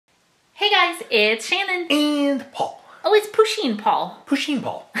guys, it's Shannon. And Paul. Oh, it's Pusheen Paul. Pusheen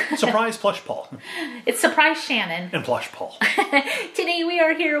Paul. Surprise Plush Paul. It's Surprise Shannon. And Plush Paul. Today we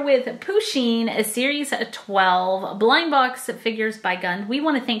are here with Pusheen, a Series 12 blind box figures by Gund. We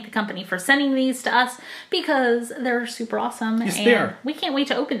want to thank the company for sending these to us because they're super awesome. Yes, and they are. We can't wait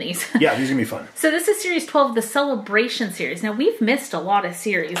to open these. Yeah, these are going to be fun. So this is Series 12, the Celebration Series. Now, we've missed a lot of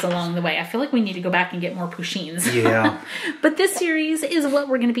series along the way. I feel like we need to go back and get more Pusheens. Yeah. But this series is what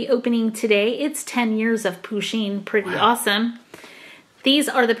we're going to be opening today. It's 10 years of Pusheen. Pretty awesome. These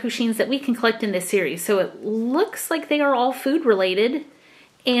are the Pusheens that we can collect in this series. So it looks like they are all food related.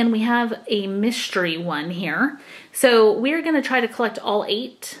 And we have a mystery one here. So we're going to try to collect all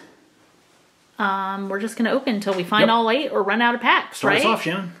 8. We're just going to open until we find all 8 or run out of packs, Start right? us off,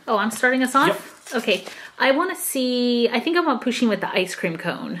 Shannon. Oh, I'm starting us off? Yep. Okay. I want to see, I think I want Pusheen with the ice cream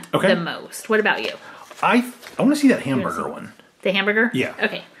cone the most. What about you? I want to see that hamburger one. The hamburger? Yeah.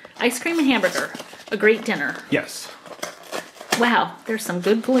 Okay. Ice cream and hamburger. A great dinner. Yes. Wow, there's some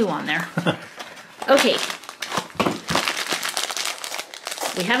good glue on there. Okay.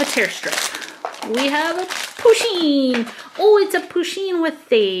 We have a tear strip. We have a Pusheen. Oh, it's a Pusheen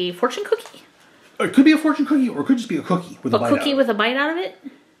with a fortune cookie. It could be a fortune cookie or it could just be a cookie with a bite out of it. A cookie with a bite out of it?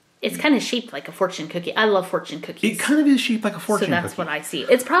 It's kind of shaped like a fortune cookie. I love fortune cookies. It kind of is shaped like a fortune cookie. So that's what I see.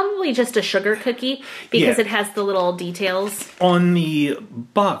 It's probably just a sugar cookie because it has the little details. On the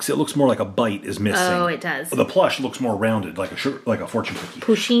box, it looks more like a bite is missing. Oh, it does. The plush looks more rounded, like a fortune cookie.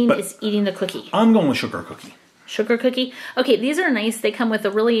 Pusheen is eating the cookie. I'm going with sugar cookie. Sugar cookie? Okay, these are nice. They come with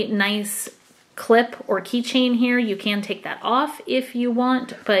a really nice clip or keychain here. You can take that off if you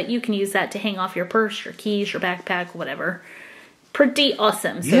want, but you can use that to hang off your purse, your keys, your backpack, whatever. Pretty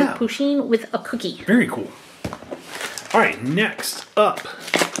awesome. So Pusheen with a cookie. Very cool. All right, next up,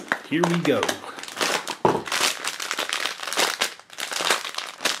 here we go.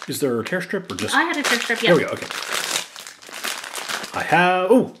 Is there a tear strip or just? I had a tear strip, yeah. There we go, okay. I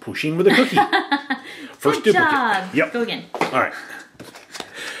have, Pusheen with a cookie. First Good duplicate. job. Yep. Go again. All right.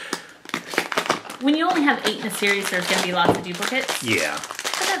 When you only have 8 in a series, there's going to be lots of duplicates. Yeah.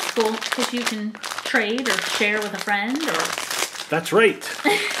 But that's cool because you can trade or share with a friend or... That's right.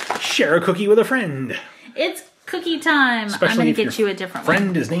 Share a cookie with a friend. It's cookie time. Especially I'm going to get you a different one.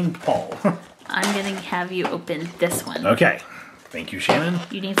 Friend is named Paul. I'm going to have you open this one. Okay. Thank you, Shannon.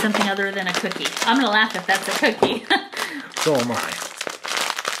 You need something other than a cookie. I'm going to laugh if that's a cookie. So am I.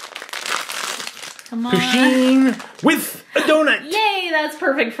 Come on. Pusheen with a donut. Yay, that's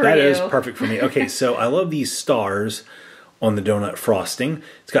perfect for you. That is perfect for me. Okay, so I love these stars on the donut frosting.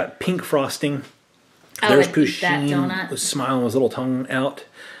 It's got pink frosting. There's Pusheen smiling his little tongue out.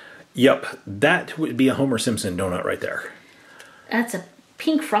 Yep, that would be a Homer Simpson donut right there. That's a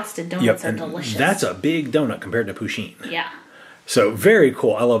pink frosted donuts are delicious. That's a big donut compared to Pusheen. Yeah. So very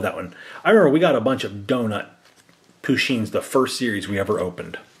cool. I love that one. I remember we got a bunch of donut Pusheens the first series we ever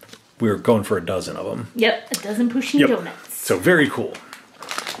opened. We were going for a dozen of them. Yep, a dozen Pusheen donuts. So very cool.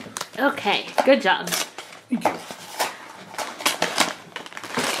 Okay, good job. Thank you.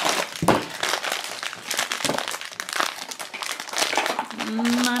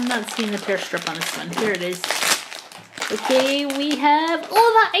 I'm not seeing the tear strip on this one. Here it is. Okay, we have,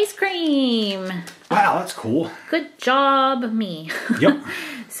 the ice cream. Wow, that's cool. Good job, me. Yep.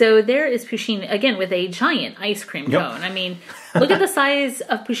 So there is Pusheen, again, with a giant ice cream cone. I mean, look at the size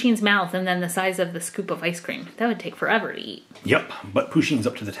of Pusheen's mouth and then the size of the scoop of ice cream. That would take forever to eat. Yep, but Pusheen's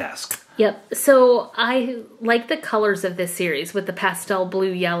up to the task. Yep. So I like the colors of this series with the pastel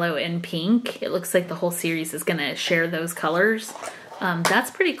blue, yellow, and pink. It looks like the whole series is going to share those colors. That's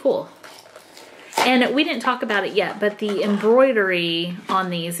pretty cool. And we didn't talk about it yet, but the embroidery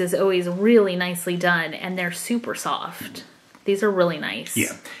on these is always really nicely done, and they're super soft. These are really nice.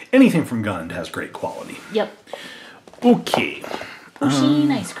 Yeah. Anything from Gund has great quality. Yep. Okay.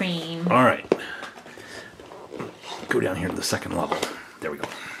 Pusheen ice cream. All right. Go down here to the second level. There we go.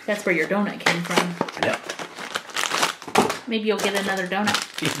 That's where your donut came from. Yep. Maybe you'll get another donut.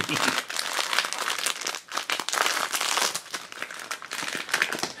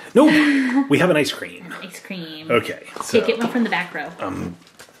 Nope. We have an ice cream. Ice cream. Okay. So, okay, get one from the back row.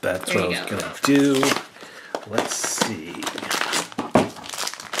 That's what I was going to do. Let's see.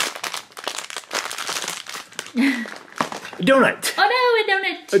 A donut. Oh no, a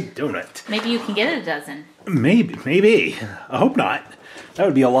donut. A donut. Maybe you can get a dozen. Maybe. I hope not. That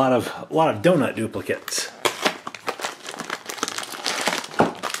would be a lot of donut duplicates.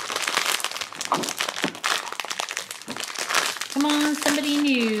 Come on, somebody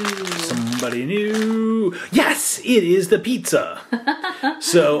new. Somebody new. Yes, it is the pizza.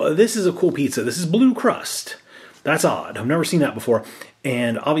 So this is a cool pizza. This is blue crust. That's odd. I've never seen that before.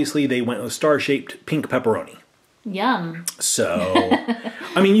 And obviously they went with star-shaped pink pepperoni. Yum. So,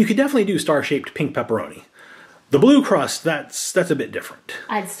 I mean, you could definitely do star-shaped pink pepperoni. The blue crust, that's a bit different.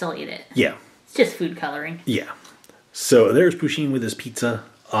 I'd still eat it. Yeah. It's just food coloring. Yeah. So there's Pusheen with his pizza.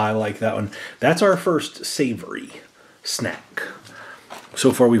 I like that one. That's our first savory snack.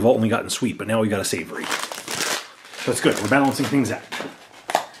 So far we've only gotten sweet, but now we got a savory. That's good. We're balancing things out.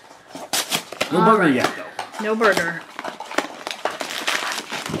 No burger yet, though. No burger.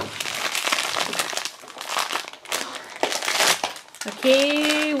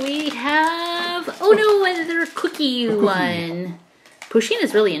 Okay, we have... Oh no, another cookie one. Pusheen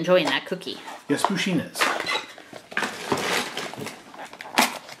is really enjoying that cookie. Yes, Pusheen is.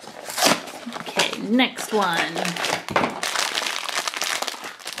 Okay, next one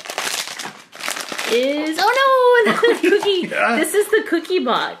is... Oh no, another cookie. Yeah. This is the cookie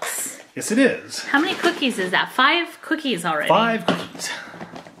box. Yes, it is. How many cookies is that? 5 cookies already. 5 cookies.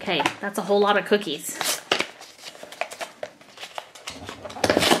 Okay, that's a whole lot of cookies.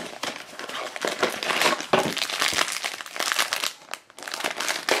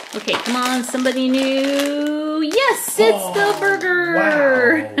 Okay, come on, somebody new. Yes, it's the burger.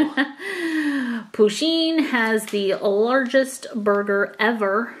 Wow. Pusheen has the largest burger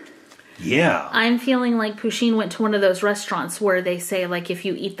ever. Yeah. I'm feeling like Pusheen went to one of those restaurants where they say, like, if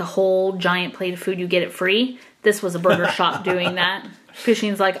you eat the whole giant plate of food, you get it free. This was a burger shop doing that.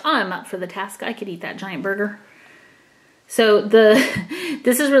 Pusheen's like, oh, I'm up for the task. I could eat that giant burger. So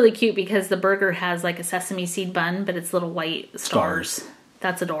this is really cute because the burger has like a sesame seed bun, but it's little white stars.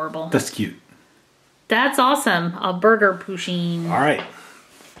 That's adorable. That's cute. That's awesome. A burger, Pusheen. All right.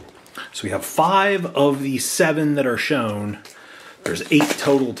 So we have 5 of the 7 that are shown. There's 8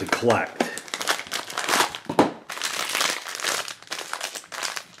 total to collect.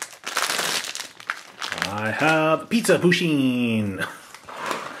 I have pizza, Pusheen.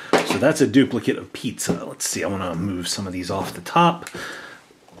 So that's a duplicate of pizza. Let's see. I want to move some of these off the top.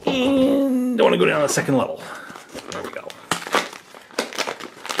 And I want to go down to the second level. There we go.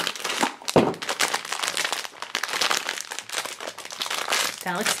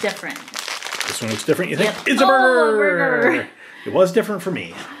 That looks different. This one looks different, you think? Yep. It's a burger! A burger! It was different for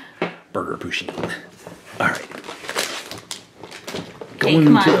me. Burger Pusheen. All right. Okay, Going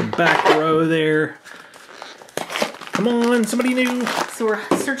to the back row there. Come on, somebody new. So we're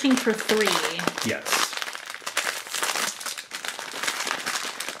searching for 3. Yes.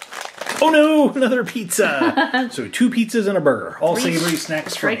 Oh no, another pizza. So 2 pizzas and a burger. All 3 savory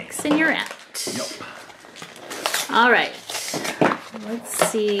snacks for me. tricks and you're out. Yep. All right. Let's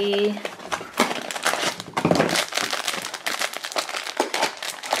see.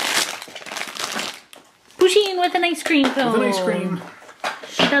 Pusheen with an ice cream cone. With an ice cream.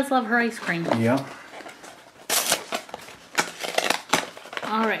 She does love her ice cream. Yeah.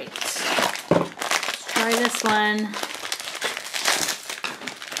 All right. Let's try this one.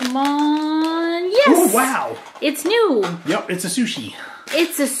 Come on. Yes. Oh, wow. It's new. Yep, it's a sushi.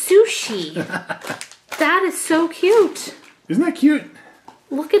 It's a sushi. That is so cute. Isn't that cute?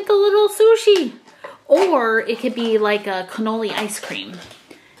 Look at the little sushi. Or it could be like a cannoli ice cream.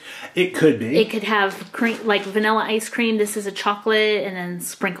 It could be. It could have cream, like vanilla ice cream. This is a chocolate and then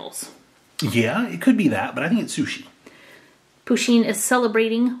sprinkles. Yeah, it could be that, but I think it's sushi. Pusheen is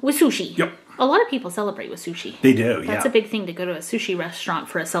celebrating with sushi. Yep. A lot of people celebrate with sushi. They do, yeah. That's a big thing to go to a sushi restaurant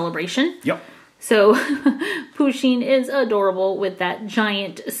for a celebration. Yep. So Pusheen is adorable with that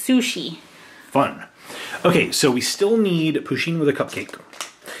giant sushi. Fun. Okay, so we still need Pusheen with a cupcake.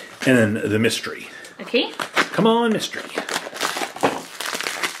 And then the mystery. Okay. Come on, mystery.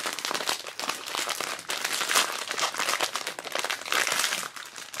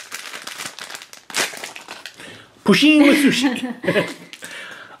 Pusheen with sushi.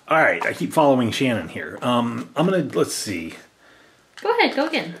 All right, I keep following Shannon here. Let's see. Go ahead, go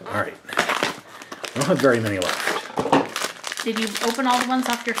again. All right. I don't have very many left. Did you open all the ones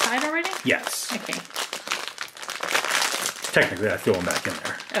off your side already? Yes. Okay. Technically, I throw them back in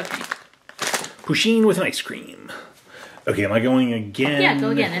there. Okay. Pusheen with an ice cream. Okay, am I going again? Yeah, go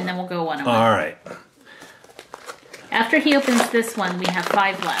again, and then we'll go one on one. All right. After he opens this one, we have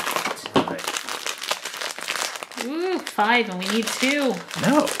 5 left. All right. Ooh, 5, and we need 2.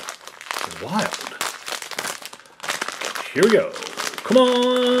 No. Wild. Here we go. Come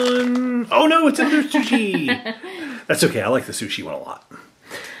on. Oh, no, it's under sushi. That's okay. I like the sushi one a lot.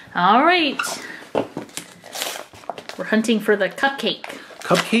 All right. We're hunting for the cupcake.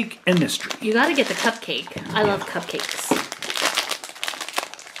 Cupcake and mystery. You got to get the cupcake. I love cupcakes.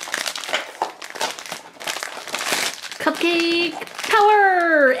 Cupcake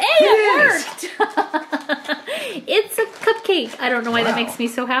power! Hey, it worked! It's a cupcake. I don't know why that makes me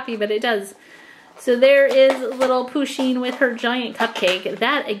so happy, but it does. So there is little Pusheen with her giant cupcake.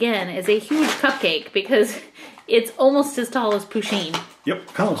 That, again, is a huge cupcake because it's almost as tall as Pusheen. Yep,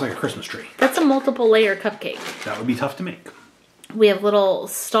 kind of looks like a Christmas tree. That's a multiple layer cupcake. That would be tough to make. We have little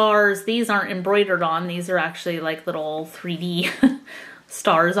stars. These aren't embroidered on. These are actually like little 3D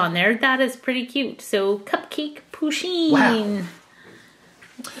stars on there. That is pretty cute. So, cupcake Pusheen. Wow.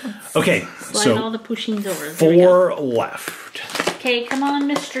 Okay, slide all the Pusheens over. 4 left. Okay, come on,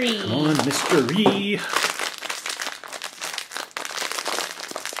 mystery. Come on, mystery.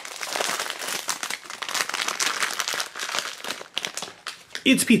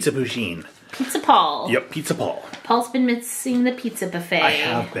 It's Pizza Pusheen. Pizza Paul. Yep, Pizza Paul. Paul's been missing the pizza buffet. I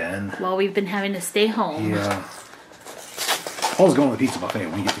have been. While we've been having to stay home. Yeah. Paul's going to the pizza buffet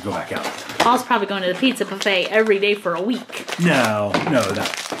and we get to go back out. Paul's probably going to the pizza buffet every day for a week. No.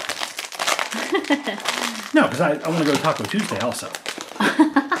 No, because I want to go to Taco Tuesday also.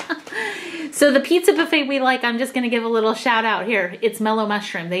 So the pizza buffet we like, I'm just going to give a little shout out here. It's Mellow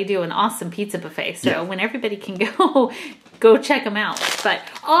Mushroom. They do an awesome pizza buffet. So when everybody can go check them out. But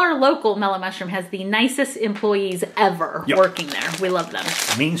our local Mellow Mushroom has the nicest employees ever working there. We love them.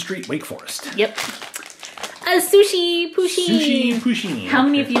 Main Street, Wake Forest. Yep. Sushi Pusheen. Sushi Pusheen. How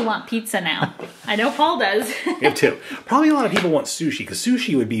many of you want pizza now? I know Paul does. We have 2. Probably a lot of people want sushi because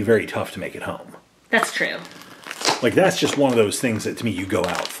sushi would be very tough to make at home. That's true. Like, that's just one of those things that, to me, you go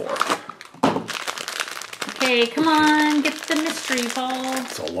out for. Okay, come on. Get the mystery, Paul.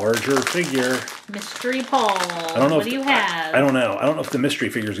 It's a larger figure. Mystery Paul. I don't know what do you have? I don't know. I don't know if the mystery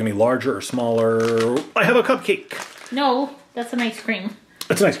figure is going to be larger or smaller. I have a cupcake. No, that's an ice cream.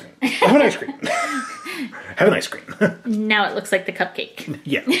 It's an ice cream. I have an ice cream. Have an ice cream. Now it looks like the cupcake.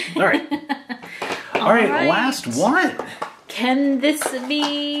 Yeah. All right. All right. Last one. Can this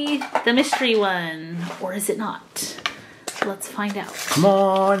be the mystery one? Or is it not? Let's find out. Come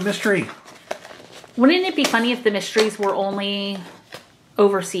on, mystery. Wouldn't it be funny if the mysteries were only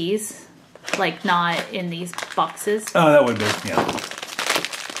overseas? Like, not in these boxes? Oh, that would be, yeah.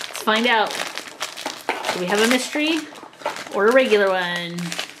 Let's find out. Do we have a mystery? Or a regular one?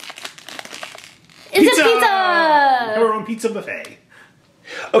 It's a pizza! We're on Pizza Buffet.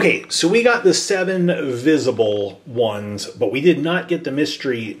 Okay, so we got the 7 visible ones, but we did not get the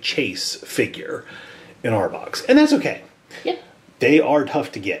mystery chase figure in our box. And that's okay. Yep. They are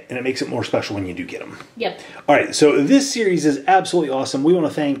tough to get, and it makes it more special when you do get them. Yep. All right, so this series is absolutely awesome. We want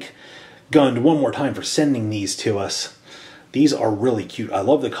to thank Gund one more time for sending these to us. These are really cute. I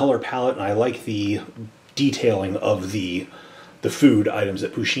love the color palette, and I like the detailing of the food items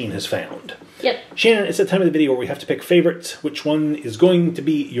that Pusheen has found. Yep. Shannon, it's that time of the video where we have to pick favorites. Which one is going to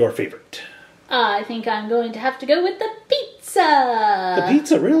be your favorite? I think I'm going to have to go with the pizza. The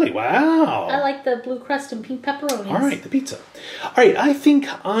pizza, really? Wow. I like the blue crust and pink pepperonis. All right, the pizza. All right, I think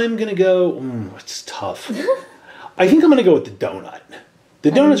I'm going to go... it's tough. I think I'm going to go with the donut.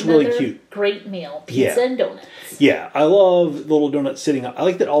 The donut's really cute. Great meal. Pizza and donuts. Yeah, I love the little donut sitting up. I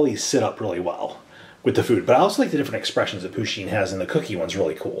like that all these sit up really well with the food. But I also like the different expressions that Pusheen has, and the cookie one's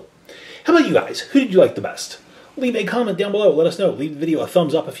really cool. How about you guys? Who did you like the best? Leave a comment down below. Let us know. Leave the video a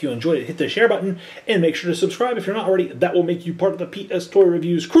thumbs up if you enjoyed it. Hit the share button. And make sure to subscribe if you're not already. That will make you part of the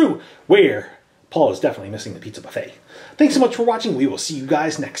PSToyReviews crew, where Paul is definitely missing the pizza buffet. Thanks so much for watching. We will see you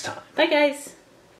guys next time. Bye, guys.